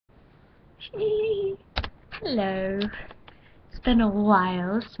Hello. It's been a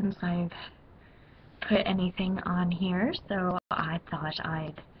while since I've put anything on here, so I thought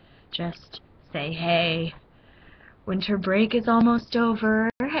I'd just say, hey, winter break is almost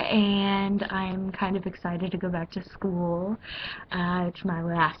over, and I'm kind of excited to go back to school. It's my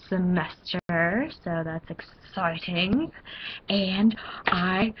last semester, so that's exciting. And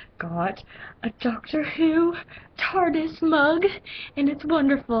I got a Doctor Who Tardis mug, and it's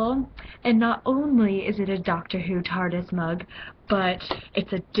wonderful. And not only is it a Doctor Who Tardis mug, but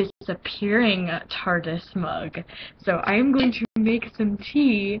it's a disappearing TARDIS mug. So I'm going to make some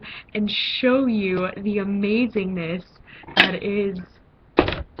tea and show you the amazingness that is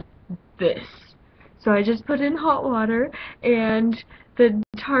this. So I just put in hot water, and the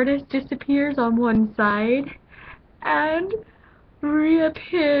TARDIS disappears on one side and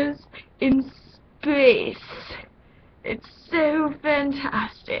reappears in space. It's so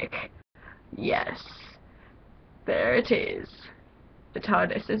fantastic. Yes, there it is. The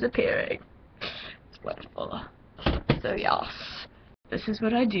TARDIS is appearing. It's wonderful. So yes, this is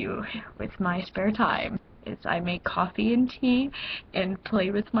what I do with my spare time. Is I make coffee and tea and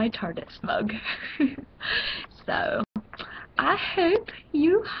play with my TARDIS mug. So, I hope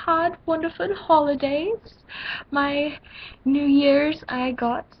you had wonderful holidays. My New Year's I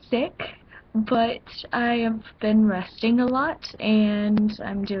got sick, but I have been resting a lot and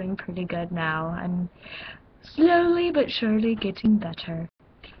I'm doing pretty good now. I'm slowly but surely getting better.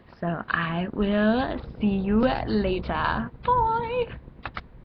 So I will see you later. Bye!